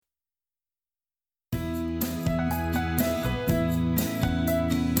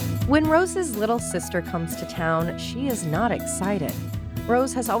When Rose's little sister comes to town, she is not excited.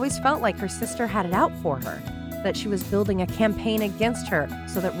 Rose has always felt like her sister had it out for her, that she was building a campaign against her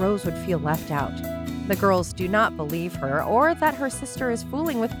so that Rose would feel left out. The girls do not believe her or that her sister is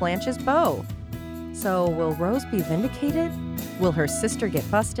fooling with Blanche's beau. So will Rose be vindicated? Will her sister get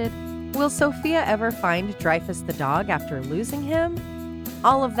busted? Will Sophia ever find Dreyfus the dog after losing him?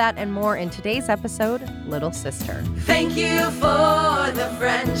 All of that and more in today's episode, Little Sister. Thank you for the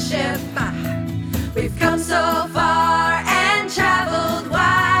friendship. We've come so far and traveled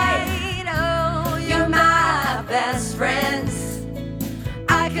wide. Oh, you're my best friends.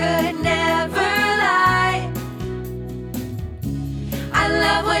 I could never lie. I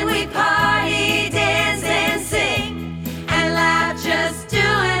love when we party, dance and sing, and laugh just doing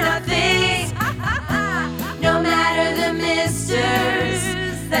our thing. No matter the misters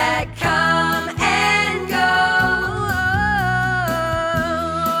that come and go,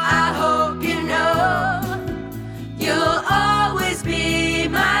 I hope you know you'll always be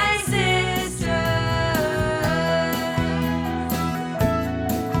my sister.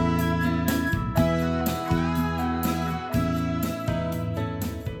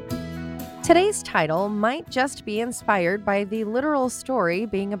 Today's title might just be inspired by the literal story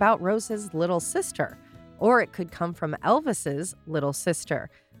being about Rose's little sister, or it could come from Elvis's little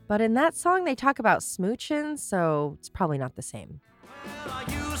sister. But in that song, they talk about smooching, so it's probably not the same. Well, I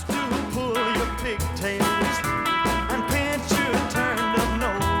used to pull your pigtails and pinch your turned up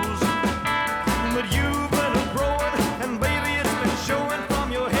nose, but you've been growing, and baby, it's been showing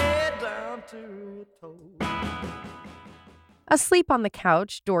from your head down to your toes. Asleep on the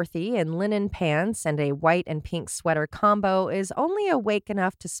couch, Dorothy, in linen pants and a white and pink sweater combo, is only awake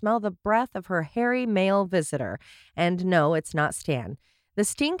enough to smell the breath of her hairy male visitor. And no, it's not Stan. The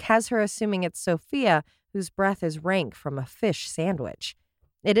stink has her assuming it's Sophia, whose breath is rank from a fish sandwich.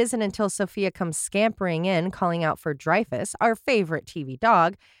 It isn't until Sophia comes scampering in, calling out for Dreyfus, our favorite TV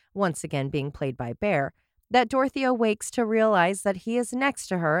dog, once again being played by Bear, that Dorothy awakes to realize that he is next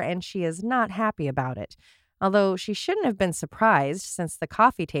to her and she is not happy about it. Although she shouldn't have been surprised since the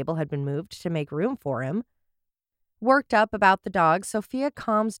coffee table had been moved to make room for him. Worked up about the dog, Sophia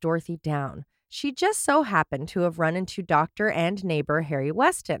calms Dorothy down. She just so happened to have run into doctor and neighbor Harry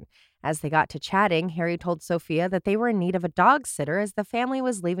Weston. As they got to chatting, Harry told Sophia that they were in need of a dog sitter as the family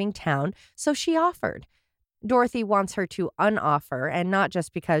was leaving town, so she offered. Dorothy wants her to unoffer, and not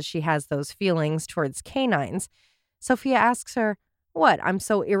just because she has those feelings towards canines. Sophia asks her, "What, I'm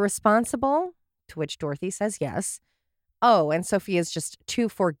so irresponsible?" To which Dorothy says yes. Oh, and Sophia's just too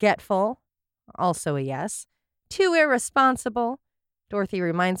forgetful. Also a yes. Too irresponsible. Dorothy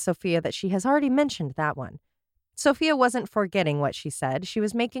reminds Sophia that she has already mentioned that one. Sophia wasn't forgetting what she said. She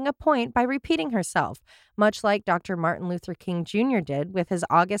was making a point by repeating herself, much like Dr. Martin Luther King Jr. did with his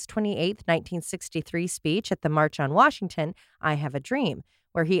August 28, 1963 speech at the March on Washington, "I Have a Dream,"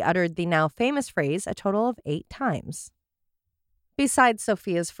 where he uttered the now famous phrase a total of 8 times. Besides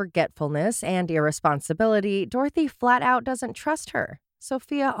Sophia's forgetfulness and irresponsibility, Dorothy flat out doesn't trust her.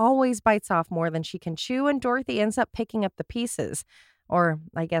 Sophia always bites off more than she can chew, and Dorothy ends up picking up the pieces. Or,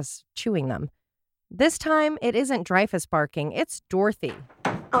 I guess, chewing them. This time, it isn't Dreyfus barking, it's Dorothy.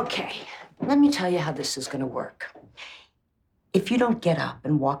 Okay, let me tell you how this is going to work. If you don't get up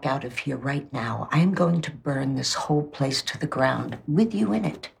and walk out of here right now, I am going to burn this whole place to the ground with you in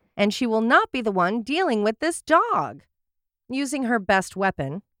it. And she will not be the one dealing with this dog. Using her best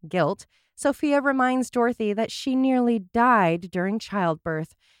weapon, guilt, Sophia reminds Dorothy that she nearly died during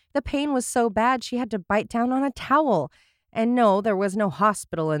childbirth. The pain was so bad she had to bite down on a towel. And no, there was no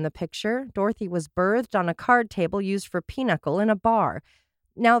hospital in the picture. Dorothy was birthed on a card table used for pinochle in a bar.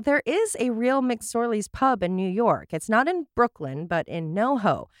 Now, there is a real McSorley's pub in New York. It's not in Brooklyn, but in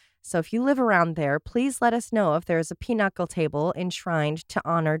NoHo. So if you live around there, please let us know if there is a pinochle table enshrined to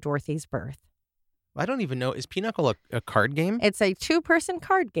honor Dorothy's birth. I don't even know. Is Pinochle a card game? It's a 2-person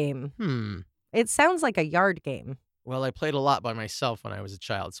card game. It sounds like a yard game. Well, I played a lot by myself when I was a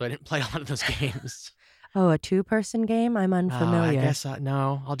child, so I didn't play a lot of those games. Oh, a 2-person game? I'm unfamiliar. I guess,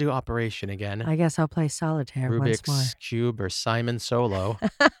 no, I'll do Operation again. I guess I'll play Solitaire once more. Rubik's Cube or Simon Solo.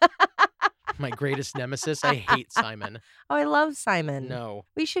 My greatest nemesis. I hate Simon. Oh, I love Simon. No.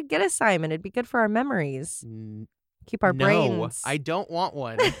 We should get a Simon. It'd be good for our memories. Keep our brains. No, I don't want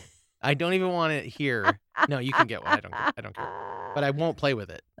one. I don't even want it here. No, you can get one. I don't care. But I won't play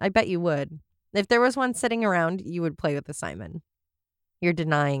with it. I bet you would. If there was one sitting around, you would play with the Simon. You're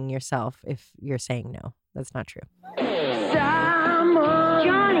denying yourself if you're saying no. That's not true. Simon,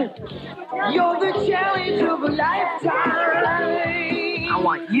 Johnny, you're the challenge of a lifetime. I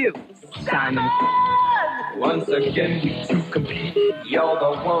want you, Simon. Once again, we two compete. You're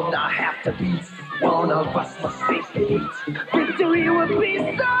the one I have to beat. One of us must face defeat. Victory would be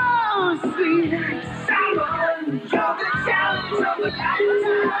so sweet. Simon, you're the challenge of the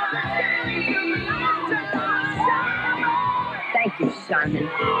lifetime. Thank you, Simon.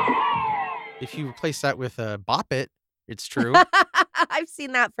 If you replace that with a Bop It, it's true. I've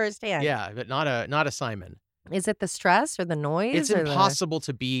seen that firsthand. Yeah, but not a Simon. Is it the stress or the noise? It's or impossible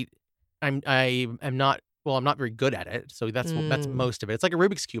to beat. I'm not very good at it, so that's most of it. It's like a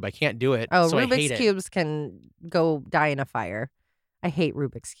Rubik's Cube. I can't do it, Oh, so I hate Rubik's Cubes can go die in a fire. I hate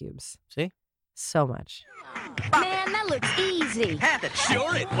Rubik's Cubes. See? So much. Man, that looks easy.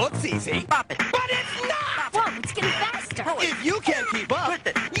 Sure, it looks easy. Bop it. But it's not! Whoa, it's getting faster. If you can't keep up,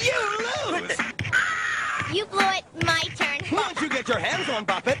 you lose! You blew it. My turn. Once you get your hands on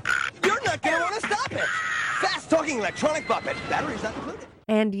Bop It, you're not going to want to stop it. Fast-talking electronic Bop It. Batteries not included.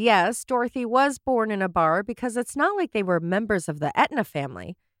 And yes, Dorothy was born in a bar because it's not like they were members of the Aetna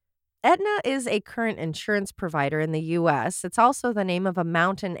family. Aetna is a current insurance provider in the U.S. It's also the name of a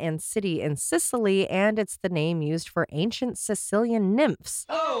mountain and city in Sicily, and it's the name used for ancient Sicilian nymphs.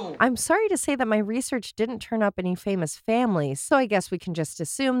 Oh! I'm sorry to say that my research didn't turn up any famous families, so I guess we can just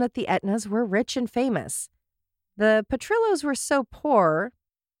assume that the Aetnas were rich and famous. The Petrillos were so poor.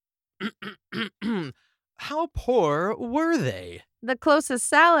 How poor were they? The closest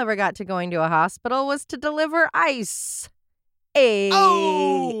Sal ever got to going to a hospital was to deliver ice. Ay.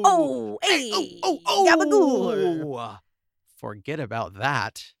 Oh! Ay. Oh! Gabagool. Forget about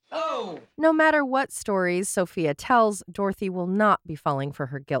that. Oh! No matter what stories Sophia tells, Dorothy will not be falling for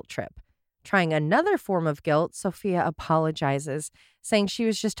her guilt trip. Trying another form of guilt, Sophia apologizes, saying she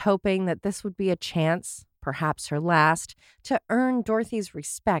was just hoping that this would be a chance, perhaps her last, to earn Dorothy's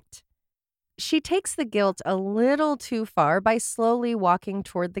respect. She takes the guilt a little too far by slowly walking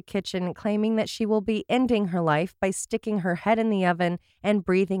toward the kitchen, claiming that she will be ending her life by sticking her head in the oven and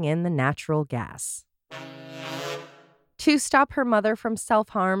breathing in the natural gas. To stop her mother from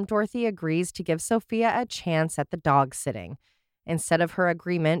self-harm, Dorothy agrees to give Sophia a chance at the dog sitting. Instead of her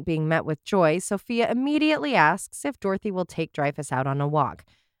agreement being met with joy, Sophia immediately asks if Dorothy will take Dreyfus out on a walk.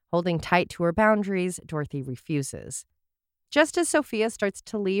 Holding tight to her boundaries, Dorothy refuses. Just as Sophia starts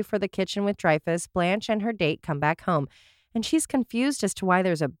to leave for the kitchen with Dreyfus, Blanche and her date come back home, and she's confused as to why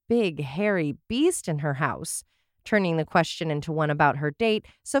there's a big, hairy beast in her house. Turning the question into one about her date,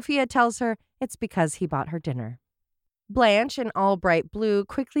 Sophia tells her it's because he bought her dinner. Blanche, in all bright blue,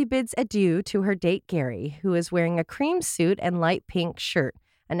 quickly bids adieu to her date Gary, who is wearing a cream suit and light pink shirt,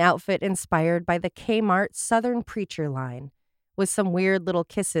 an outfit inspired by the Kmart Southern Preacher line. With some weird little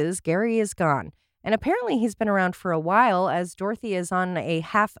kisses, Gary is gone. And apparently he's been around for a while, as Dorothy is on a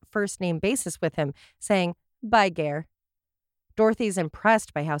half first-name basis with him, saying, "Bye, Gare." Dorothy's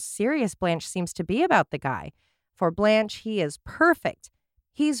impressed by how serious Blanche seems to be about the guy. For Blanche, he is perfect.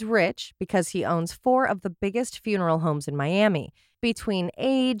 He's rich because he owns 4 of the biggest funeral homes in Miami. Between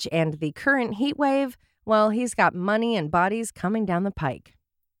age and the current heat wave, well, he's got money and bodies coming down the pike.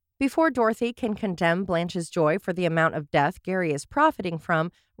 Before Dorothy can condemn Blanche's joy for the amount of death Gary is profiting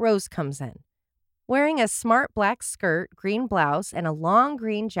from, Rose comes in. Wearing a smart black skirt, green blouse, and a long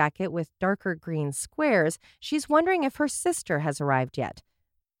green jacket with darker green squares, she's wondering if her sister has arrived yet.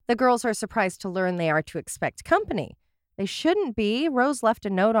 The girls are surprised to learn they are to expect company. They shouldn't be. Rose left a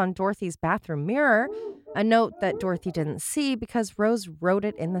note on Dorothy's bathroom mirror, a note that Dorothy didn't see because Rose wrote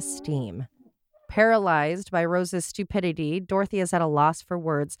it in the steam. Paralyzed by Rose's stupidity, Dorothy is at a loss for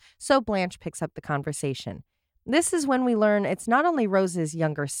words, so Blanche picks up the conversation. This is when we learn it's not only Rose's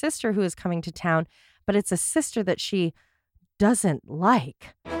younger sister who is coming to town, but it's a sister that she doesn't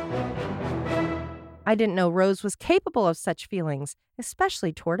like. I didn't know Rose was capable of such feelings,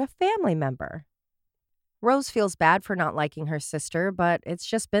 especially toward a family member. Rose feels bad for not liking her sister, but it's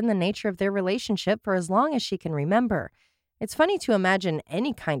just been the nature of their relationship for as long as she can remember. It's funny to imagine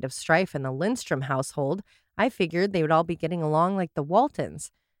any kind of strife in the Lindstrom household. I figured they would all be getting along like the Waltons.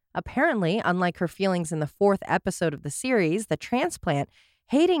 Apparently, unlike her feelings in the 4th episode of the series, The Transplant,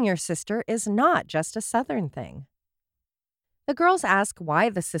 hating your sister is not just a Southern thing. The girls ask why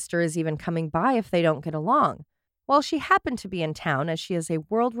the sister is even coming by if they don't get along. Well, she happened to be in town as she is a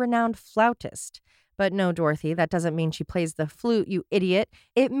world-renowned flautist. But no, Dorothy, that doesn't mean she plays the flute, you idiot.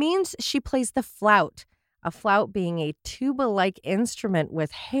 It means she plays the flout, a flout being a tuba-like instrument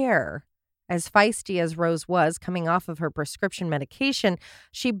with hair. As feisty as Rose was coming off of her prescription medication,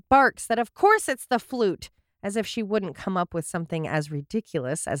 she barks that of course it's the flute, as if she wouldn't come up with something as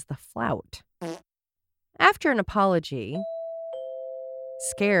ridiculous as the flout. After an apology,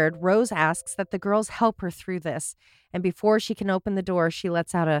 scared, Rose asks that the girls help her through this, and before she can open the door, she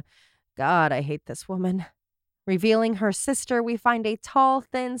lets out a, "God, I hate this woman." Revealing her sister, we find a tall,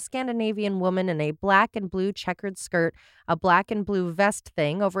 thin Scandinavian woman in a black and blue checkered skirt, a black and blue vest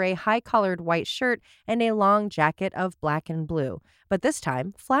thing over a high-collared white shirt, and a long jacket of black and blue, but this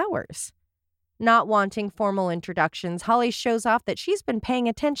time flowers. Not wanting formal introductions, Holly shows off that she's been paying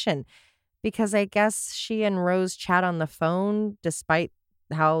attention because I guess she and Rose chat on the phone despite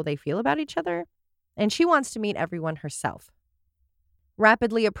how they feel about each other, and she wants to meet everyone herself.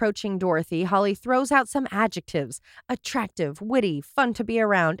 Rapidly approaching Dorothy, Holly throws out some adjectives. Attractive, witty, fun to be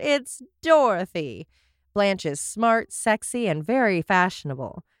around. It's Dorothy. Blanche is smart, sexy, and very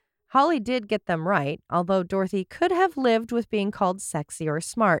fashionable. Holly did get them right, although Dorothy could have lived with being called sexy or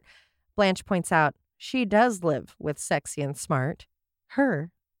smart. Blanche points out she does live with sexy and smart.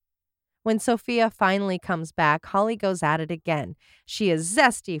 Her. When Sophia finally comes back, Holly goes at it again. She is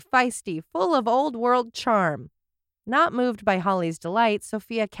zesty, feisty, full of old world charm. Not moved by Holly's delight,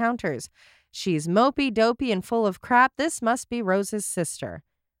 Sophia counters. She's mopey, dopey, and full of crap. This must be Rose's sister.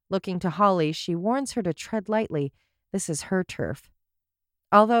 Looking to Holly, she warns her to tread lightly. This is her turf.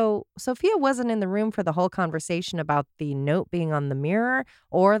 Although Sophia wasn't in the room for the whole conversation about the note being on the mirror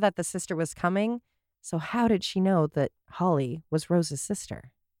or that the sister was coming, so how did she know that Holly was Rose's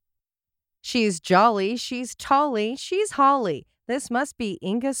sister? She's jolly, she's tally, she's Holly. This must be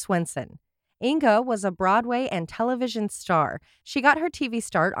Inga Swenson. Inga was a Broadway and television star. She got her TV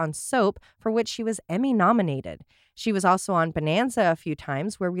start on Soap, for which she was Emmy nominated. She was also on Bonanza a few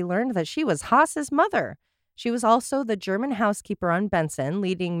times, where we learned that she was Haas's mother. She was also the German housekeeper on Benson,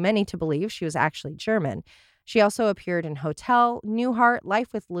 leading many to believe she was actually German. She also appeared in Hotel, Newhart,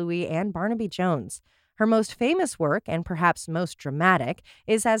 Life with Louie, and Barnaby Jones. Her most famous work, and perhaps most dramatic,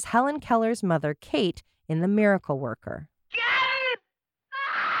 is as Helen Keller's mother, Kate, in The Miracle Worker.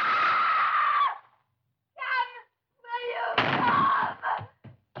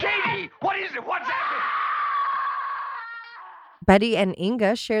 Katie, what is it? What's happening? Betty and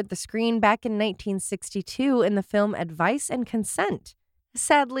Inga shared the screen back in 1962 in the film Advice and Consent.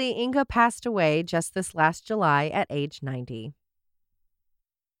 Sadly, Inga passed away just this last July at age 90.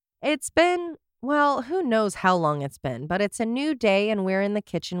 It's been, well, who knows how long it's been, but it's a new day and we're in the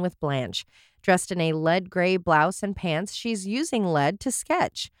kitchen with Blanche. Dressed in a lead gray blouse and pants, she's using lead to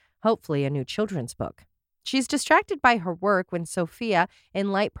sketch, hopefully a new children's book. She's distracted by her work when Sophia,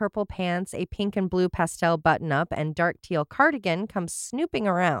 in light purple pants, a pink and blue pastel button-up, and dark teal cardigan, comes snooping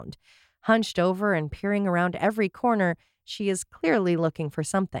around. Hunched over and peering around every corner, she is clearly looking for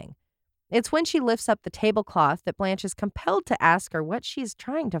something. It's when she lifts up the tablecloth that Blanche is compelled to ask her what she's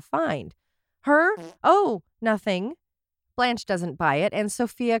trying to find. Her? Oh, nothing. Blanche doesn't buy it, and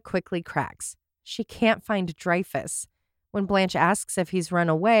Sophia quickly cracks. She can't find Dreyfus. When Blanche asks if he's run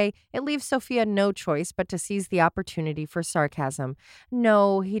away, it leaves Sophia no choice but to seize the opportunity for sarcasm.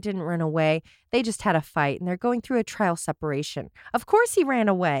 No, he didn't run away. They just had a fight, and they're going through a trial separation. Of course he ran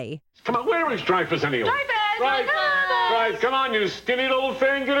away. Come on, where is Dreyfus anyway? Dreyfus! Come on, you skinny little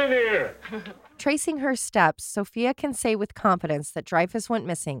thing, get in here. Tracing her steps, Sophia can say with confidence that Dreyfus went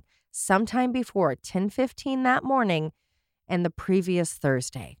missing sometime before 10:15 that morning and the previous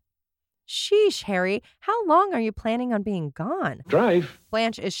Thursday. Sheesh, Harry, how long are you planning on being gone?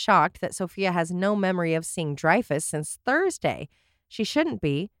 Blanche is shocked that Sophia has no memory of seeing Dreyfus since Thursday. She shouldn't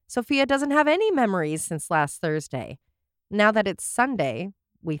be. Sophia doesn't have any memories since last Thursday. Now that it's Sunday,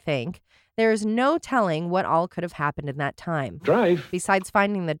 we think, there is no telling what all could have happened in that time. Besides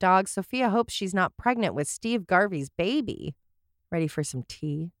finding the dog, Sophia hopes she's not pregnant with Steve Garvey's baby. Ready for some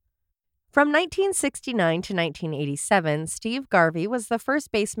tea? From 1969 to 1987, Steve Garvey was the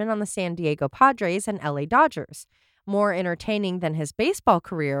first baseman on the San Diego Padres and LA Dodgers. More entertaining than his baseball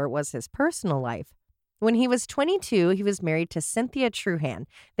career was his personal life. When he was 22, he was married to Cynthia Truhan.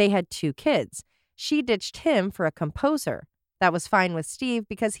 They had 2 kids. She ditched him for a composer. That was fine with Steve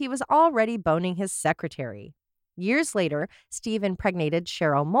because he was already boning his secretary. Years later, Steve impregnated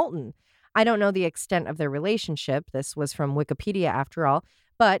Cheryl Moulton. I don't know the extent of their relationship. This was from Wikipedia after all.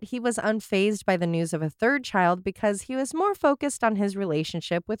 But he was unfazed by the news of a 3rd child because he was more focused on his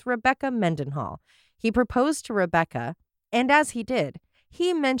relationship with Rebecca Mendenhall. He proposed to Rebecca, and as he did,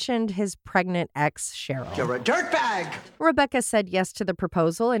 he mentioned his pregnant ex, Cheryl. You're a dirtbag! Rebecca said yes to the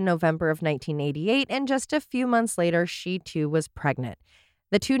proposal in November of 1988, and just a few months later, she too was pregnant.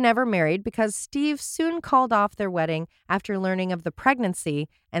 The two never married because Steve soon called off their wedding after learning of the pregnancy,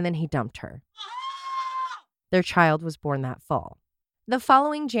 and then he dumped her. Their child was born that fall. The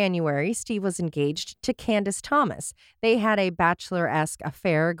following January, Steve was engaged to Candace Thomas. They had a bachelor-esque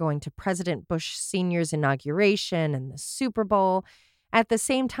affair going to President Bush Sr.'s inauguration and the Super Bowl. At the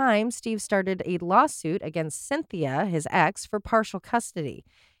same time, Steve started a lawsuit against Cynthia, his ex, for partial custody.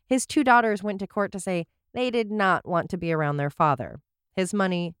 His 2 daughters went to court to say, They did not want to be around their father. His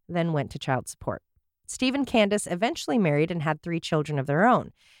money then went to child support. Steve and Candace eventually married and had 3 children of their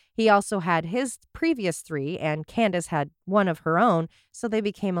own. He also had his previous 3, and Candace had 1 of her own, so they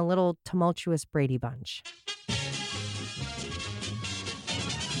became a little tumultuous Brady Bunch.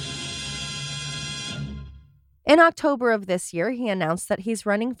 In October of this year, he announced that he's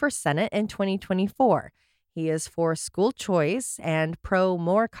running for Senate in 2024. He is for school choice and pro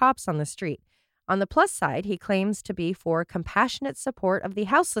more cops on the street. On the plus side, he claims to be for compassionate support of the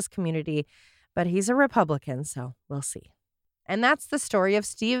houseless community, but he's a Republican, so we'll see. And that's the story of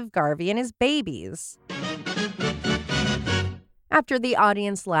Steve Garvey and his babies. After the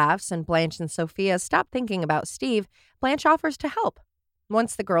audience laughs and Blanche and Sophia stop thinking about Steve, Blanche offers to help.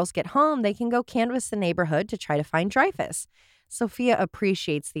 Once the girls get home, they can go canvass the neighborhood to try to find Dreyfus. Sophia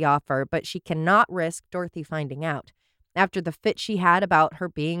appreciates the offer, but she cannot risk Dorothy finding out. After the fit she had about her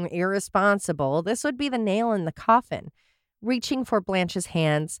being irresponsible, this would be the nail in the coffin. Reaching for Blanche's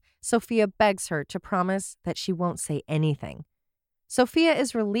hands, Sophia begs her to promise that she won't say anything. Sophia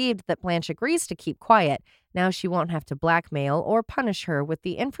is relieved that Blanche agrees to keep quiet. Now she won't have to blackmail or punish her with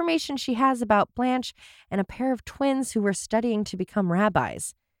the information she has about Blanche and a pair of twins who were studying to become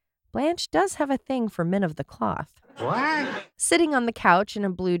rabbis. Blanche does have a thing for men of the cloth. What? Sitting on the couch in a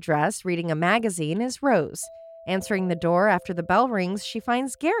blue dress reading a magazine is Rose. Answering the door after the bell rings, she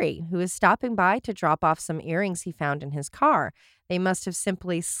finds Gary, who is stopping by to drop off some earrings he found in his car. They must have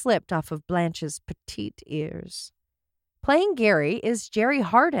simply slipped off of Blanche's petite ears. Playing Gary is Jerry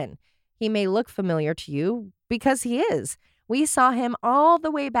Hardin. He may look familiar to you because he is. We saw him all the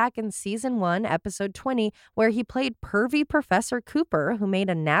way back in Season 1, Episode 20, where he played pervy Professor Cooper, who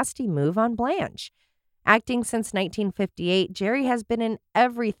made a nasty move on Blanche. Acting since 1958, Jerry has been in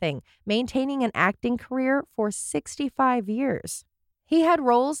everything, maintaining an acting career for 65 years. He had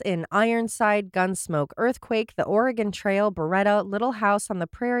roles in Ironside, Gunsmoke, Earthquake, The Oregon Trail, Beretta, Little House on the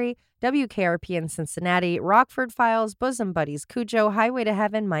Prairie, WKRP in Cincinnati, Rockford Files, Bosom Buddies, Cujo, Highway to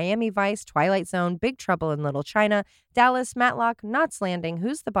Heaven, Miami Vice, Twilight Zone, Big Trouble in Little China, Dallas, Matlock, Knots Landing,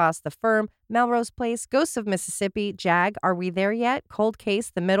 Who's the Boss, The Firm, Melrose Place, Ghosts of Mississippi, Jag, Are We There Yet, Cold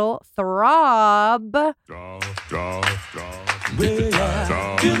Case, The Middle, Throb. Feel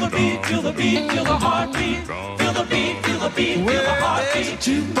the beat, feel the beat, feel the heartbeat. Feel the beat, feel the beat, feel the heartbeat.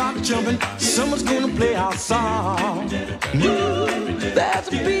 Jukebox jumping, someone's gonna play our song. There's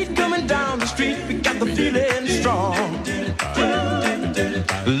a beat coming down the street, we got the feeling strong.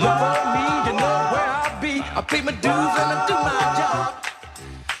 Love on me, you know where I'll be. I pay my dues and I do my job.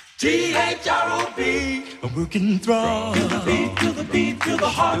 T-H-R-O-B, I'm working through. Feel the beat, feel the beat, feel the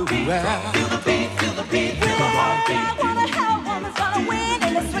heartbeat. Feel the beat, feel the beat, feel the heartbeat. Woman's gonna win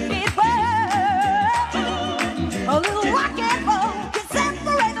in this wicked world. A little rock and roll can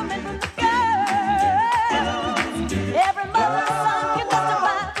separate the men from the girls. Every mother's son can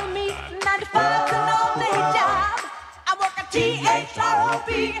testify for me. 95's an all-day job. I work at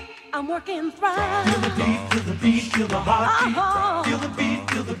T-H-R-O-B. I'm working thrive. Feel the beat, feel the beat, feel the heartbeat. Feel the beat,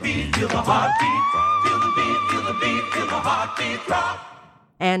 feel the beat, feel the heartbeat. Feel the beat, feel the beat, feel the heartbeat. Throb.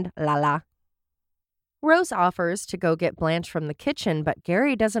 And La La. Rose offers to go get Blanche from the kitchen, but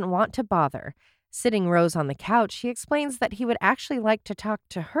Gary doesn't want to bother. Sitting Rose on the couch, he explains that he would actually like to talk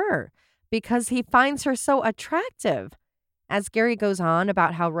to her because he finds her so attractive. As Gary goes on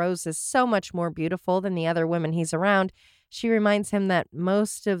about how Rose is so much more beautiful than the other women he's around, she reminds him that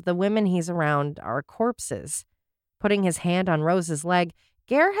most of the women he's around are corpses. Putting his hand on Rose's leg,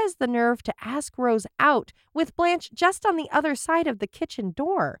 Gare has the nerve to ask Rose out, with Blanche just on the other side of the kitchen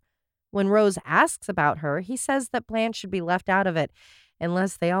door. When Rose asks about her, he says that Blanche should be left out of it,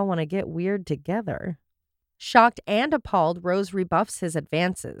 unless they all want to get weird together. Shocked and appalled, Rose rebuffs his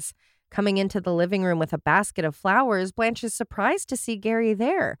advances. Coming into the living room with a basket of flowers, Blanche is surprised to see Gary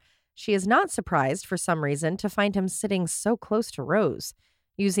there. She is not surprised, for some reason, to find him sitting so close to Rose.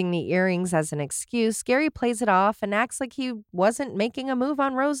 Using the earrings as an excuse, Gary plays it off and acts like he wasn't making a move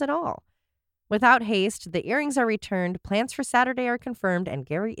on Rose at all. Without haste, the earrings are returned, plans for Saturday are confirmed, and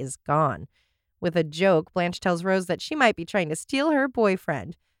Gary is gone. With a joke, Blanche tells Rose that she might be trying to steal her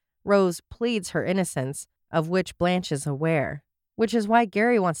boyfriend. Rose pleads her innocence, of which Blanche is aware, which is why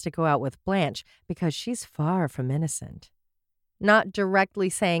Gary wants to go out with Blanche, because she's far from innocent. Not directly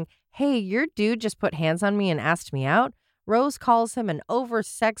saying, "Hey, your dude just put hands on me and asked me out," Rose calls him an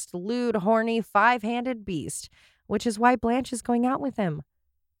oversexed, lewd, horny, five-handed beast, which is why Blanche is going out with him.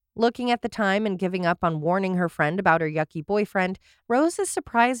 Looking at the time and giving up on warning her friend about her yucky boyfriend, Rose is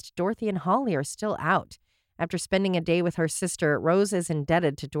surprised Dorothy and Holly are still out. After spending a day with her sister, Rose is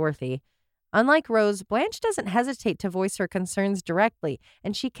indebted to Dorothy. Unlike Rose, Blanche doesn't hesitate to voice her concerns directly,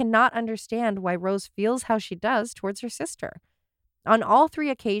 and she cannot understand why Rose feels how she does towards her sister. On all 3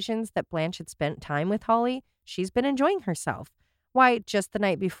 occasions that Blanche had spent time with Holly, she's been enjoying herself. Why, just the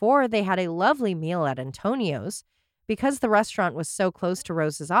night before, they had a lovely meal at Antonio's. Because the restaurant was so close to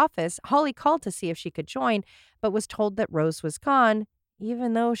Rose's office, Holly called to see if she could join, but was told that Rose was gone,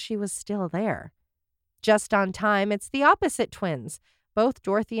 even though she was still there. Just on time, it's the opposite twins. Both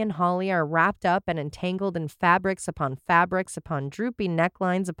Dorothy and Holly are wrapped up and entangled in fabrics upon droopy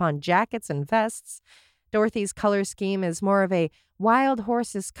necklines upon jackets and vests. Dorothy's color scheme is more of a wild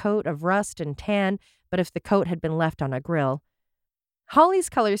horse's coat of rust and tan, but if the coat had been left on a grill. Holly's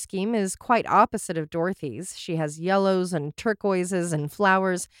color scheme is quite opposite of Dorothy's. She has yellows and turquoises and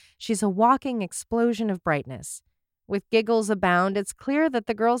flowers. She's a walking explosion of brightness. With giggles abound, it's clear that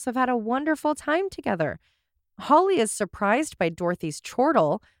the girls have had a wonderful time together. Holly is surprised by Dorothy's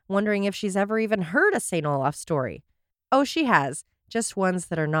chortle, wondering if she's ever even heard a St. Olaf story. Oh, she has, just ones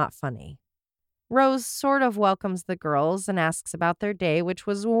that are not funny. Rose sort of welcomes the girls and asks about their day, which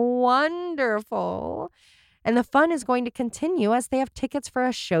was wonderful. And the fun is going to continue as they have tickets for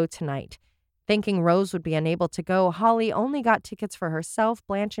a show tonight. Thinking Rose would be unable to go, Holly only got tickets for herself,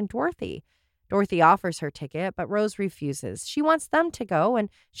 Blanche, and Dorothy. Dorothy offers her ticket, but Rose refuses. She wants them to go, and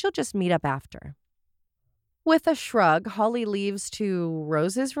she'll just meet up after. With a shrug, Holly leaves to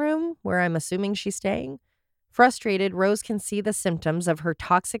Rose's room, where I'm assuming she's staying. Frustrated, Rose can see the symptoms of her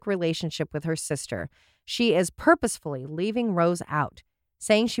toxic relationship with her sister. She is purposefully leaving Rose out,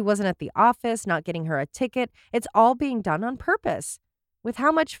 saying she wasn't at the office, not getting her a ticket. It's all being done on purpose. With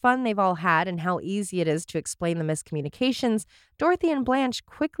how much fun they've all had and how easy it is to explain the miscommunications, Dorothy and Blanche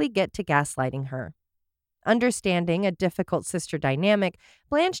quickly get to gaslighting her. Understanding a difficult sister dynamic,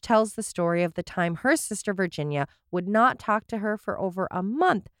 Blanche tells the story of the time her sister Virginia would not talk to her for over a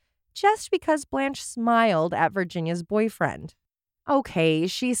month, just because Blanche smiled at Virginia's boyfriend. Okay,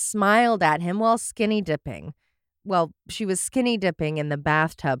 she smiled at him while skinny dipping. Well, she was skinny dipping in the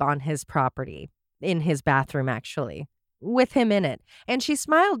bathtub on his property. In his bathroom, actually. With him in it. And she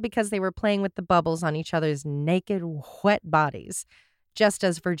smiled because they were playing with the bubbles on each other's naked, wet bodies, just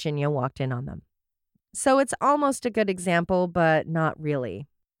as Virginia walked in on them. So it's almost a good example, but not really.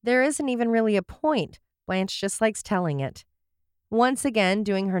 There isn't even really a point. Blanche just likes telling it. Once again,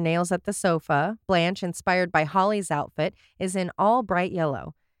 doing her nails at the sofa, Blanche, inspired by Holly's outfit, is in all bright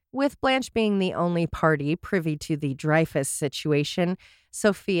yellow. With Blanche being the only party privy to the Dreyfus situation,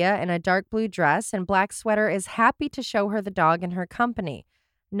 Sophia, in a dark blue dress and black sweater, is happy to show her the dog in her company.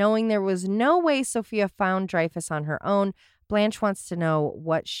 Knowing there was no way Sophia found Dreyfus on her own, Blanche wants to know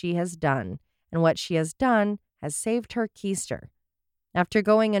what she has done, and what she has done has saved her keister. After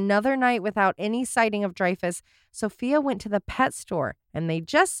going another night without any sighting of Dreyfus, Sophia went to the pet store, and they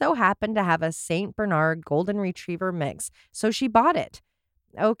just so happened to have a St. Bernard Golden Retriever mix, so she bought it.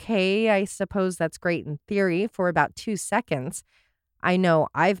 Okay, I suppose that's great in theory for about 2 seconds. I know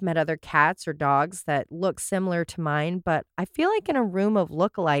I've met other cats or dogs that look similar to mine, but I feel like in a room of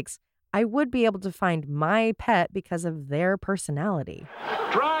lookalikes, I would be able to find my pet because of their personality.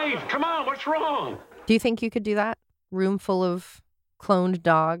 Drive! Come on, what's wrong? Do you think you could do that? Room full of cloned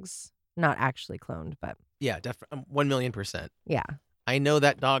dogs? Not actually cloned, but Yeah, 1,000,000%. yeah. I know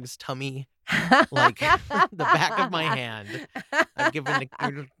that dog's tummy like the back of my hand. I've given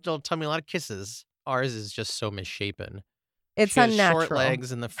the little tummy a lot of kisses. Ours is just so misshapen. It's She has unnatural. short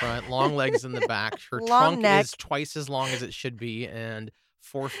legs in the front, long legs in the back. Her Long trunk neck. is twice as long as it should be, and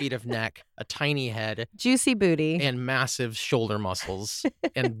 4 feet of neck, a tiny head, Juicy booty. and massive shoulder muscles,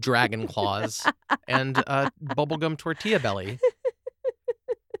 and dragon claws, and a bubblegum tortilla belly.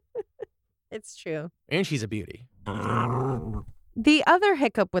 It's true. And she's a beauty. The other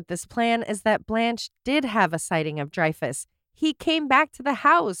hiccup with this plan is that Blanche did have a sighting of Dreyfus. He came back to the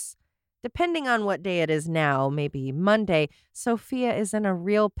house. Depending on what day it is now, maybe Monday, Sophia is in a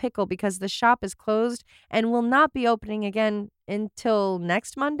real pickle because the shop is closed and will not be opening again until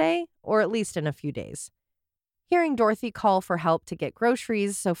next Monday, or at least in a few days. Hearing Dorothy call for help to get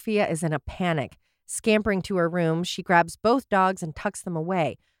groceries, Sophia is in a panic. Scampering to her room, she grabs both dogs and tucks them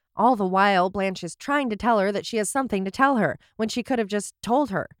away. All the while, Blanche is trying to tell her that she has something to tell her when she could have just told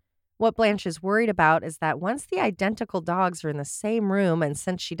her. What Blanche is worried about is that once the identical dogs are in the same room, and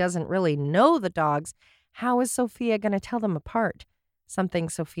since she doesn't really know the dogs, how is Sophia going to tell them apart? Something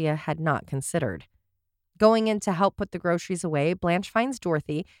Sophia had not considered. Going in to help put the groceries away, Blanche finds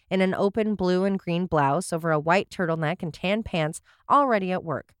Dorothy in an open blue and green blouse over a white turtleneck and tan pants, already at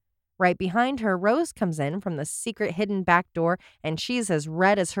work. Right behind her, Rose comes in from the secret hidden back door, and she's as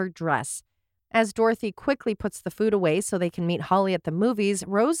red as her dress. As Dorothy quickly puts the food away so they can meet Holly at the movies,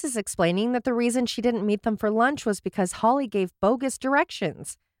 Rose is explaining that the reason she didn't meet them for lunch was because Holly gave bogus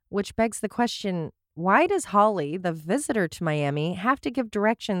directions, which begs the question, why does Holly, the visitor to Miami, have to give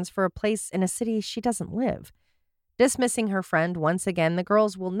directions for a place in a city she doesn't live? Dismissing her friend once again, the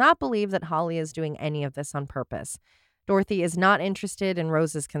girls will not believe that Holly is doing any of this on purpose. Dorothy is not interested in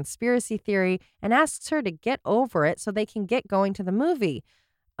Rose's conspiracy theory and asks her to get over it so they can get going to the movie,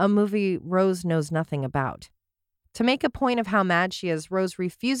 a movie Rose knows nothing about. To make a point of how mad she is, Rose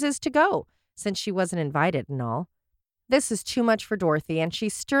refuses to go since she wasn't invited and all. This is too much for Dorothy, and she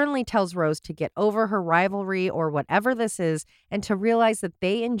sternly tells Rose to get over her rivalry or whatever this is and to realize that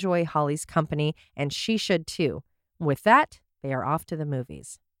they enjoy Holly's company and she should too. With that, they are off to the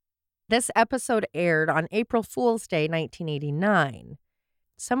movies. This episode aired on April Fool's Day, 1989.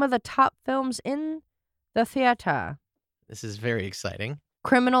 Some of the top films in the theater: This is very exciting.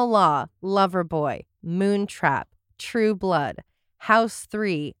 Criminal Law, Loverboy, Moontrap, True Blood, House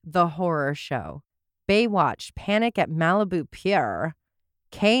 3, The Horror Show, Baywatch, Panic at Malibu Pier,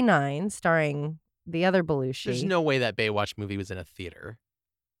 K9, starring the other Belushi. There's no way that Baywatch movie was in a theater.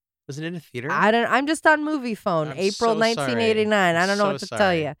 Was it in a theater? I'm just on Movie Phone, I'm April so 1989. I don't know so what to tell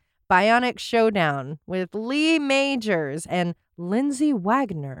sorry. you. Bionic Showdown with Lee Majors and Lindsay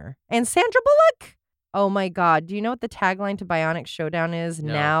Wagner and Sandra Bullock. Oh my God. Do you know what the tagline to Bionic Showdown is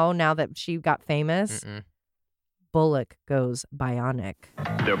No. now that she got famous? Mm-mm. Bullock goes bionic.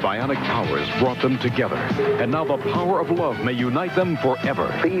 Their bionic powers brought them together, and now the power of love may unite them forever.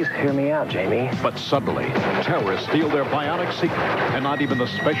 Please hear me out, Jamie. But suddenly, terrorists steal their bionic secret, and not even the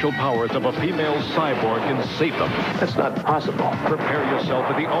special powers of a female cyborg can save them. That's not possible. Prepare yourself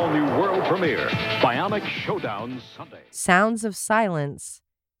for the all-new world premiere, Bionic Showdown, Sunday. Sounds of Silence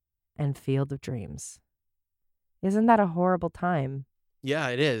and Field of Dreams. Isn't that a horrible time? Yeah,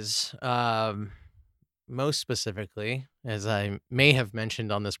 it is. Most specifically, as I may have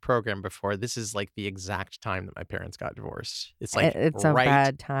mentioned on this program before, this is like the exact time that my parents got divorced. It's like It's a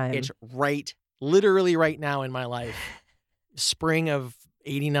bad time. It's literally right now in my life. Spring of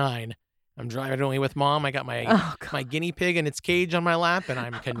 '89. I'm driving away with Mom. I got my guinea pig in its cage on my lap, and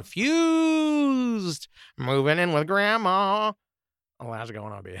I'm confused. Moving in with Grandma. Oh, that's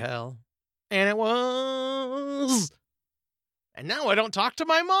going to be hell. And it was. And now I don't talk to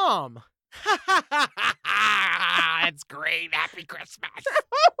my mom. It's great. Happy Christmas.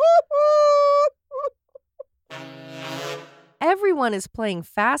 Everyone is playing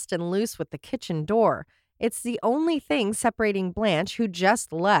fast and loose with the kitchen door. It's the only thing separating Blanche, who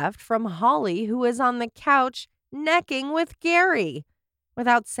just left, from Holly, who is on the couch necking with Gary.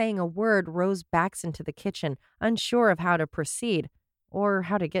 Without saying a word, Rose backs into the kitchen, unsure of how to proceed or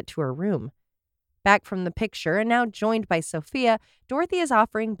how to get to her room. Back from the picture, and now joined by Sophia, Dorothy is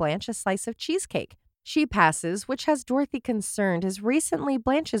offering Blanche a slice of cheesecake. She passes, which has Dorothy concerned, as recently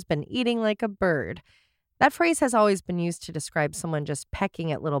Blanche has been eating like a bird. That phrase has always been used to describe someone just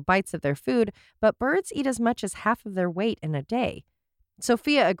pecking at little bites of their food, but birds eat as much as half of their weight in a day.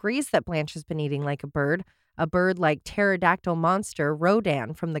 Sophia agrees that Blanche has been eating like a bird like pterodactyl monster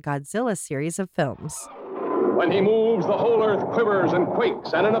Rodan from the Godzilla series of films. When he moves, the whole earth quivers and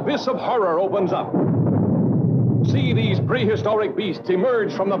quakes, and an abyss of horror opens up. See these prehistoric beasts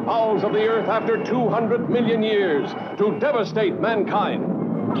emerge from the bowels of the earth after 200 million years to devastate mankind.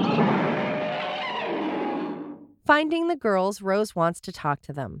 Finding the girls, Rose wants to talk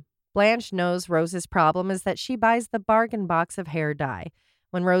to them. Blanche knows Rose's problem is that she buys the bargain box of hair dye.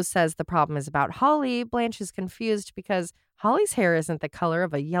 When Rose says the problem is about Holly, Blanche is confused because Holly's hair isn't the color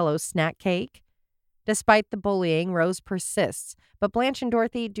of a yellow snack cake. Despite the bullying, Rose persists, but Blanche and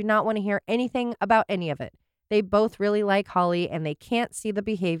Dorothy do not want to hear anything about any of it. They both really like Holly, and they can't see the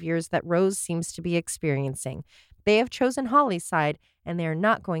behaviors that Rose seems to be experiencing. They have chosen Holly's side, and they are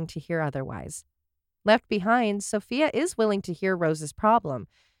not going to hear otherwise. Left behind, Sophia is willing to hear Rose's problem.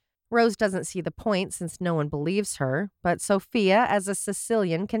 Rose doesn't see the point since no one believes her, but Sophia, as a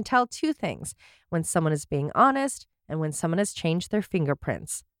Sicilian, can tell two things: when someone is being honest and when someone has changed their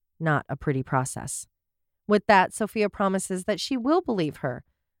fingerprints. Not a pretty process. With that, Sophia promises that she will believe her.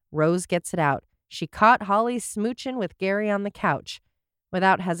 Rose gets it out. She caught Holly smooching with Gary on the couch.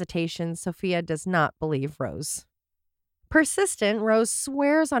 Without hesitation, Sophia does not believe Rose. Persistent, Rose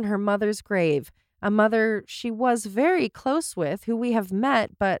swears on her mother's grave, a mother she was very close with, who we have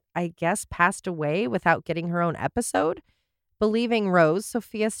met, but I guess passed away without getting her own episode. Believing Rose,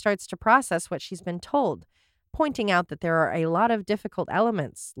 Sophia starts to process what she's been told, pointing out that there are a lot of difficult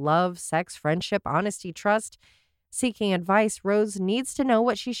elements: love, sex, friendship, honesty, trust. Seeking advice, Rose needs to know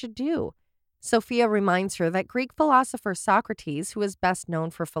what she should do. Sophia reminds her that Greek philosopher Socrates, who is best known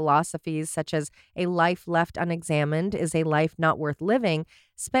for philosophies such as a life left unexamined is a life not worth living,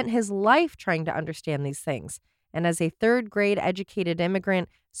 spent his life trying to understand these things. And as a third-grade educated immigrant,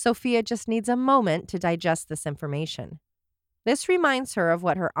 Sophia just needs a moment to digest this information. This reminds her of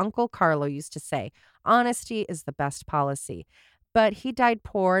what her Uncle Carlo used to say, honesty is the best policy. But he died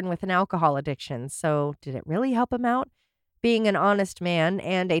poor and with an alcohol addiction, so did it really help him out? Being an honest man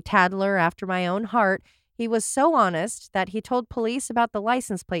and a tattler after my own heart, he was so honest that he told police about the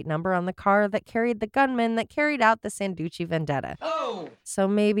license plate number on the car that carried the gunman that carried out the Sanducci vendetta. Oh! So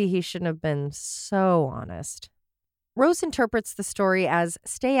maybe he shouldn't have been so honest. Rose interprets the story as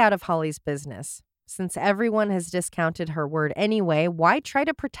stay out of Holly's business. Since everyone has discounted her word anyway, why try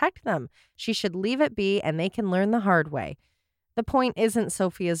to protect them? She should leave it be and they can learn the hard way. The point isn't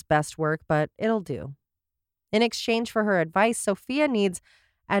Sophia's best work, but it'll do. In exchange for her advice, Sophia needs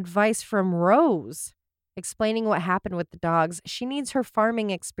advice from Rose. Explaining what happened with the dogs, she needs her farming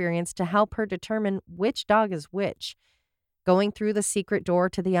experience to help her determine which dog is which. Going through the secret door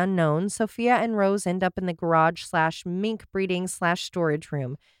to the unknown, Sophia and Rose end up in the garage/mink breeding/storage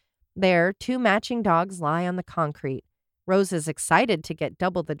room. There, 2 matching dogs lie on the concrete. Rose is excited to get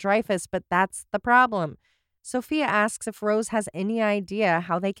double the Dreyfus, but that's the problem. Sophia asks if Rose has any idea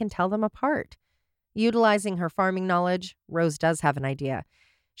how they can tell them apart. Utilizing her farming knowledge, Rose does have an idea.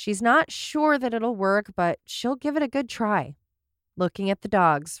 She's not sure that it'll work, but she'll give it a good try. Looking at the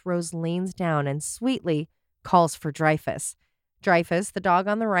dogs, Rose leans down and sweetly calls for Dreyfus. Dreyfus, the dog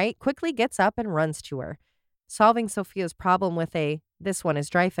on the right, quickly gets up and runs to her. Solving Sophia's problem with this one is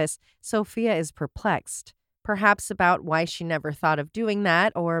Dreyfus, Sophia is perplexed. Perhaps about why she never thought of doing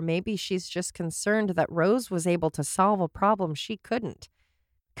that, or maybe she's just concerned that Rose was able to solve a problem she couldn't.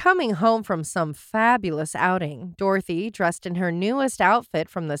 Coming home from some fabulous outing, Dorothy, dressed in her newest outfit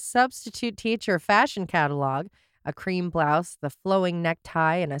from the substitute teacher fashion catalog, a cream blouse, the flowing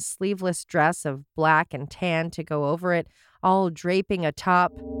necktie, and a sleeveless dress of black and tan to go over it, all draping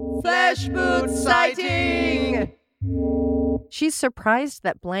atop Flesh boot sighting! She's surprised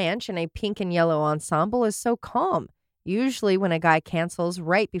that Blanche in a pink and yellow ensemble is so calm. Usually when a guy cancels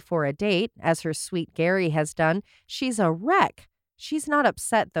right before a date, as her sweet Gary has done, she's a wreck. She's not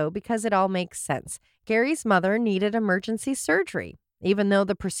upset, though, because it all makes sense. Gary's mother needed emergency surgery. Even though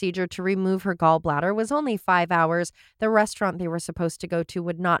the procedure to remove her gallbladder was only 5 hours, the restaurant they were supposed to go to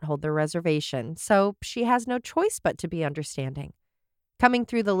would not hold their reservation, so she has no choice but to be understanding. Coming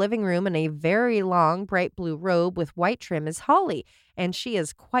through the living room in a very long, bright blue robe with white trim is Holly, and she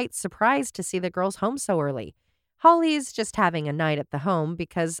is quite surprised to see the girls home so early. Holly's just having a night at the home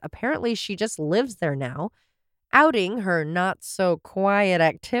because apparently she just lives there now. Outing her not-so-quiet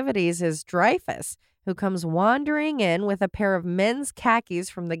activities is Dreyfus, who comes wandering in with a pair of men's khakis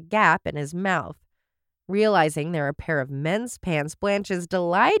from the Gap in his mouth. Realizing they're a pair of men's pants, Blanche is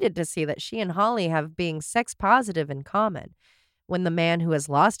delighted to see that she and Holly have being sex-positive in common. When the man who has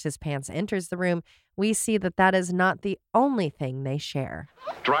lost his pants enters the room, we see that that is not the only thing they share.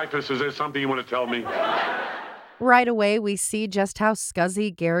 Dreyfus, is there something you want to tell me? Right away, we see just how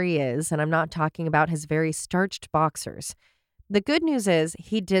scuzzy Gary is, and I'm not talking about his very starched boxers. The good news is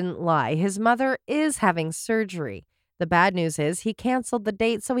he didn't lie. His mother is having surgery. The bad news is he canceled the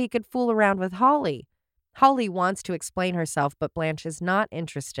date so he could fool around with Holly. Holly wants to explain herself, but Blanche is not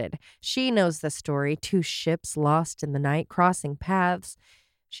interested. She knows the story, 2 ships lost in the night, crossing paths.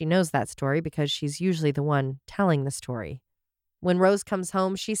 She knows that story because she's usually the one telling the story. When Rose comes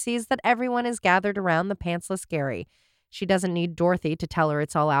home, she sees that everyone is gathered around the pantsless Gary. She doesn't need Dorothy to tell her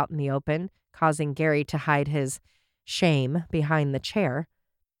it's all out in the open, causing Gary to hide his shame behind the chair.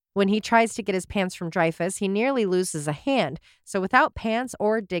 When he tries to get his pants from Dreyfus, he nearly loses a hand. So without pants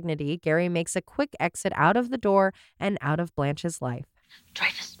or dignity, Gary makes a quick exit out of the door and out of Blanche's life.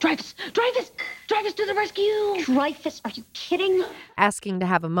 Dreyfus, Dreyfus, Dreyfus! Dreyfus to the rescue! Dreyfus, are you kidding? Asking to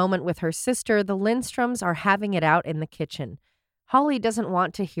have a moment with her sister, the Lindstroms are having it out in the kitchen. Holly doesn't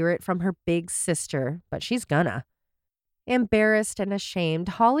want to hear it from her big sister, but she's gonna. Embarrassed and ashamed,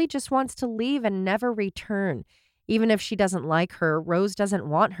 Holly just wants to leave and never return. Even if she doesn't like her, Rose doesn't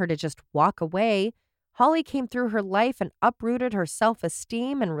want her to just walk away. Holly came through her life and uprooted her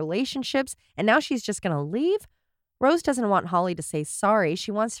self-esteem and relationships, and now she's just gonna leave? Rose doesn't want Holly to say sorry.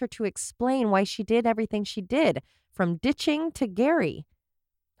 She wants her to explain why she did everything she did, from ditching to Gary.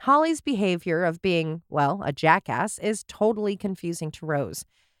 Holly's behavior of being, well, a jackass is totally confusing to Rose.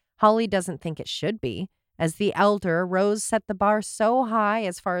 Holly doesn't think it should be. As the elder, Rose set the bar so high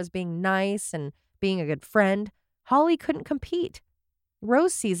as far as being nice and being a good friend. Holly couldn't compete.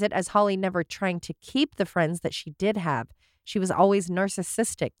 Rose sees it as Holly never trying to keep the friends that she did have. She was always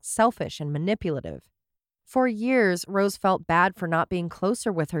narcissistic, selfish, and manipulative. For years, Rose felt bad for not being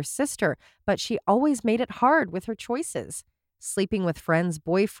closer with her sister, but she always made it hard with her choices. Sleeping with friends'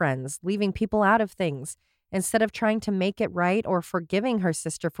 boyfriends, leaving people out of things. Instead of trying to make it right or forgiving her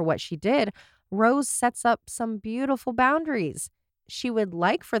sister for what she did, Rose sets up some beautiful boundaries. She would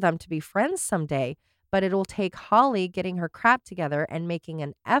like for them to be friends someday, but it'll take Holly getting her crap together and making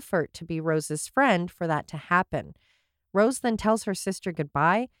an effort to be Rose's friend for that to happen. Rose then tells her sister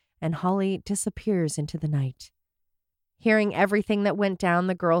goodbye, and Holly disappears into the night. Hearing everything that went down,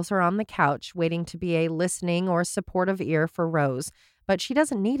 the girls are on the couch, waiting to be a listening or supportive ear for Rose, but she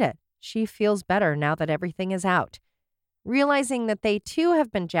doesn't need it. She feels better now that everything is out. Realizing that they too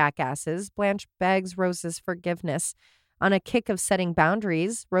have been jackasses, Blanche begs Rose's forgiveness. On a kick of setting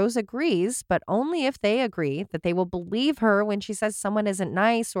boundaries, Rose agrees, but only if they agree that they will believe her when she says someone isn't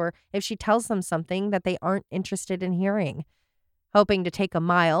nice or if she tells them something that they aren't interested in hearing. Hoping to take a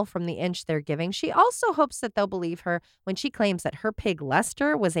mile from the inch they're giving, she also hopes that they'll believe her when she claims that her pig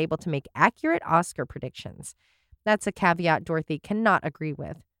Lester was able to make accurate Oscar predictions. That's a caveat Dorothy cannot agree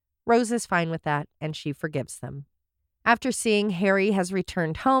with. Rose is fine with that, and she forgives them. After seeing Harry has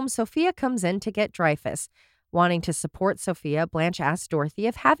returned home, Sophia comes in to get Dreyfus. Wanting to support Sophia, Blanche asks Dorothy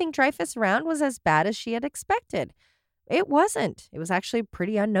if having Dreyfus around was as bad as she had expected. It wasn't. It was actually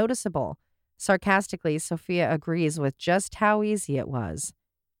pretty unnoticeable. Sarcastically, Sophia agrees with just how easy it was.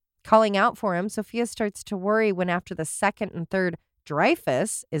 Calling out for him, Sophia starts to worry when after the second and third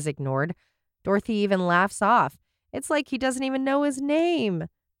Dreyfus is ignored, Dorothy even laughs off. It's like he doesn't even know his name.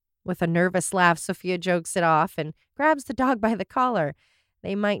 With a nervous laugh, Sophia jokes it off and grabs the dog by the collar.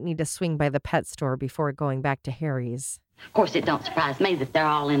 They might need to swing by the pet store before going back to Harry's. Of course, it don't surprise me that they're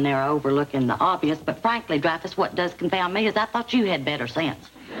all in there overlooking the obvious, but frankly, Dreyfus, what does confound me is I thought you had better sense.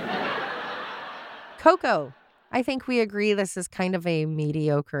 Coco. I think we agree this is kind of a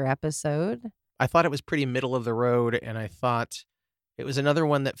mediocre episode. I thought it was pretty middle of the road, and I thought it was another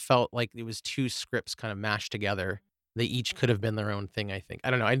one that felt like it was two scripts kind of mashed together. They each could have been their own thing, I think.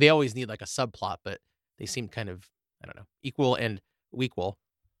 I don't know. And they always need like a subplot, but they seem kind of, I don't know, equal and equal.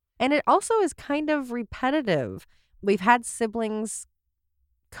 And it also is kind of repetitive. We've had siblings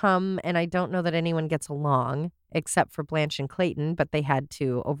come, and I don't know that anyone gets along except for Blanche and Clayton, but they had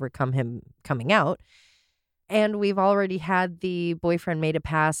to overcome him coming out. And we've already had the boyfriend made a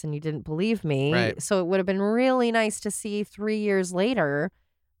pass and you didn't believe me. Right. So it would have been really nice to see 3 years later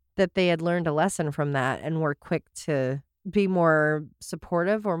that they had learned a lesson from that and were quick to be more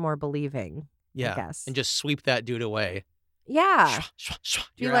supportive or more believing, Yeah. I guess. And just sweep that dude away. Yeah. Be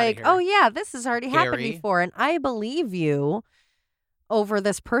You're like, outta here. oh yeah, this has already happened Gary. before and I believe you over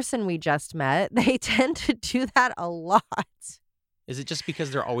this person we just met. They tend to do that a lot. Is it just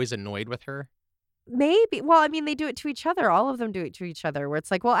because they're always annoyed with her? Maybe. Well, I mean, they do it to each other. All of them do it to each other where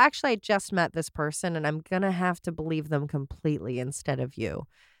it's like, well, actually, I just met this person and I'm going to have to believe them completely instead of you.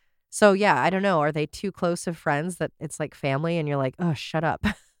 So, yeah, I don't know. Are they too close of friends that it's like family and you're like, oh, shut up.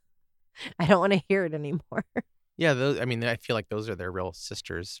 I don't want to hear it anymore. Yeah, I feel like those are their real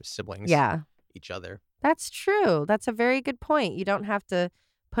sisters or siblings. Yeah. Each other. That's true. That's a very good point. You don't have to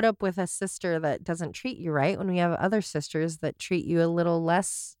put up with a sister that doesn't treat you right when we have other sisters that treat you a little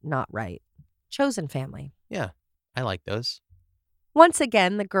less not right. Chosen family. Yeah, I like those. Once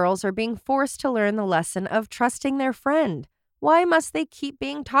again, the girls are being forced to learn the lesson of trusting their friend. Why must they keep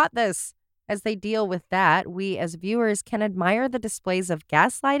being taught this? As they deal with that, we as viewers can admire the displays of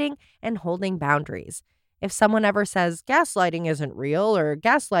gaslighting and holding boundaries. If someone ever says gaslighting isn't real or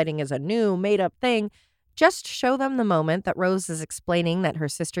gaslighting is a new made-up thing, just show them the moment that Rose is explaining that her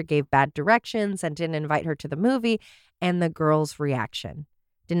sister gave bad directions and didn't invite her to the movie, and the girl's reaction.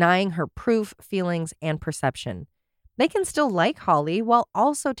 Denying her proof, feelings, and perception. They can still like Holly while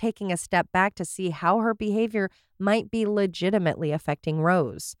also taking a step back to see how her behavior might be legitimately affecting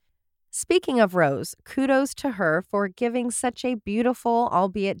Rose. Speaking of Rose, kudos to her for giving such a beautiful,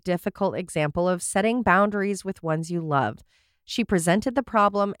 albeit difficult example of setting boundaries with ones you love. She presented the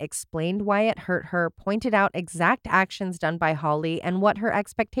problem, explained why it hurt her, pointed out exact actions done by Holly, and what her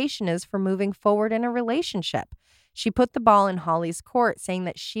expectation is for moving forward in a relationship. She put the ball in Holly's court, saying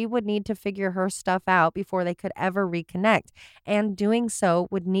that she would need to figure her stuff out before they could ever reconnect, and doing so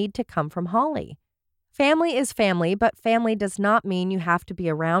would need to come from Holly. Family is family, but family does not mean you have to be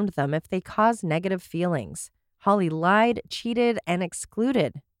around them if they cause negative feelings. Holly lied, cheated, and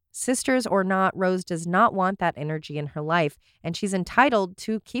excluded. Sisters or not, Rose does not want that energy in her life, and she's entitled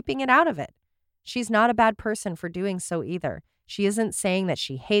to keeping it out of it. She's not a bad person for doing so either. She isn't saying that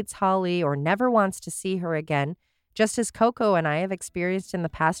she hates Holly or never wants to see her again. Just as Coco and I have experienced in the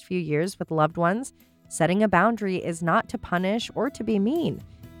past few years with loved ones, Setting a boundary is not to punish or to be mean.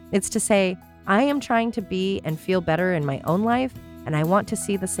 It's to say, I am trying to be and feel better in my own life, and I want to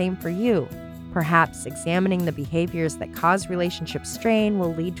see the same for you. Perhaps examining the behaviors that cause relationship strain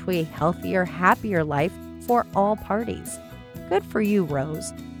will lead to a healthier, happier life for all parties. Good for you,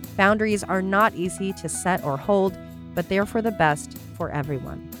 Rose. Boundaries are not easy to set or hold, but they're for the best for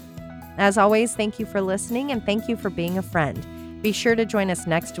everyone. As always, thank you for listening and thank you for being a friend. Be sure to join us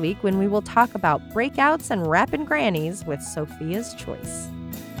next week when we will talk about breakouts and rapping grannies with Sophia's Choice.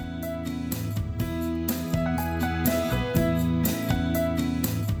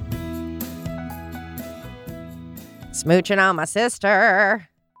 Smooching on my sister.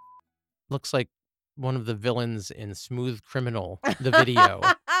 Looks like one of the villains in Smooth Criminal, the video.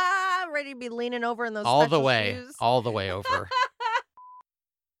 Ready to be leaning over in those all special the way, shoes. all the way over.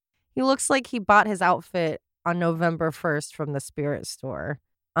 He looks like he bought his outfit on November 1st from the Spirit store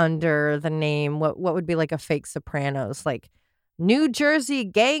under the name, what would be like a fake Sopranos, like New Jersey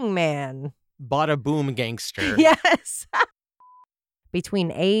Gangman. Bada boom gangster. Yes.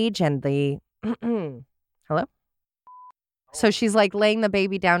 Between age and the... Hello? So she's like laying the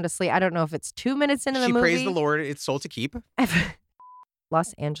baby down to sleep. I don't know if it's 2 minutes into the movie. She praised the Lord. It's sold to keep.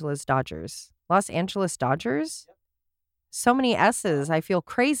 Los Angeles Dodgers. Los Angeles Dodgers? So many S's. I feel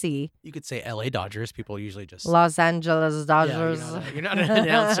crazy. You could say LA Dodgers. People usually just... Los Angeles Dodgers. Yeah, you're not an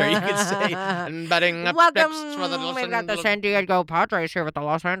announcer. You could say... And betting up Welcome. next for the Los We've got the Angeles... San Diego Padres here with the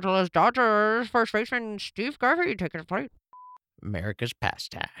Los Angeles Dodgers. First baseman Steve Garvey taking a flight. America's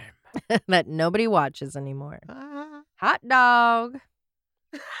pastime. That nobody watches anymore. Hot dog.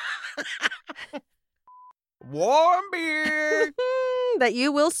 Warm beer. That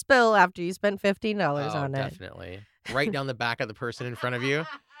you will spill after you spent $15 on it. Definitely. Right down the back of the person in front of you.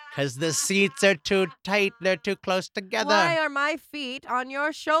 Because the seats are too tight. They're too close together. Why are my feet on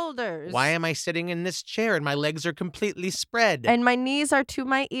your shoulders? Why am I sitting in this chair and my legs are completely spread? And my knees are to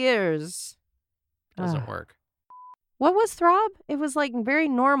my ears. Doesn't work. What was Throb? It was like very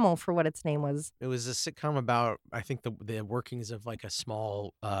normal for what its name was. It was a sitcom about, I think, the workings of like a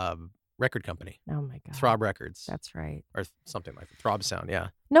small record company. Oh my God. Throb Records. That's right. Or something like that. Throb Sound, yeah.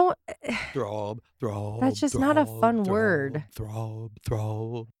 No. Throb. That's just not a fun word.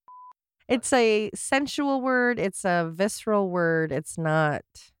 Throb. It's a sensual word. It's a visceral word. It's not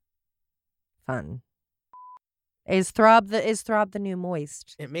fun. Is throb the new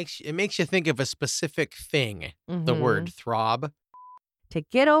moist? It makes you think of a specific thing. Mm-hmm. The word throb. To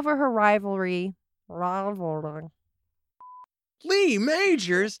get over her rivalry. Lee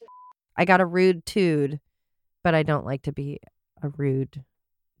Majors. I got a rude tude, but I don't like to be a rude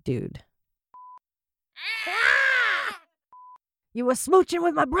dude. You were smooching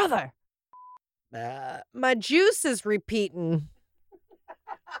with my brother. My juice is repeating.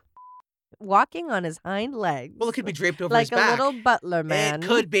 Walking on his hind legs. Well, it could be draped over like his back. Like a little butler man. It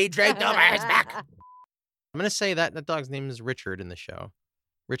could be draped over his back. I'm going to say that dog's name is Richard in the show.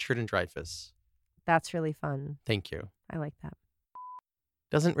 Richard and Dreyfus. That's really fun. Thank you. I like that.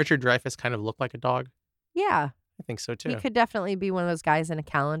 Doesn't Richard Dreyfus kind of look like a dog? Yeah. I think so, too. He could definitely be one of those guys in a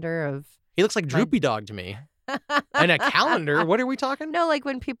calendar of... He looks like Droopy Dog to me. In a calendar? What are we talking? No, like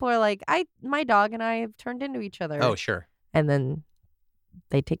when people are like, my dog and I have turned into each other. Oh, sure. And then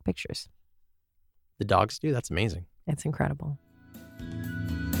they take pictures. The dogs do? That's amazing. It's incredible.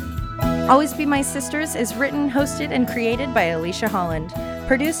 Always Be My Sisters is written, hosted, and created by Alicia Holland.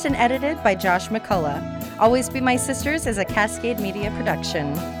 Produced and edited by Josh McCullough. Always Be My Sisters is a Cascade Media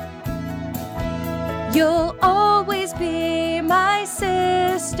production. You'll always be my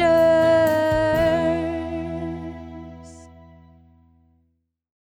sister.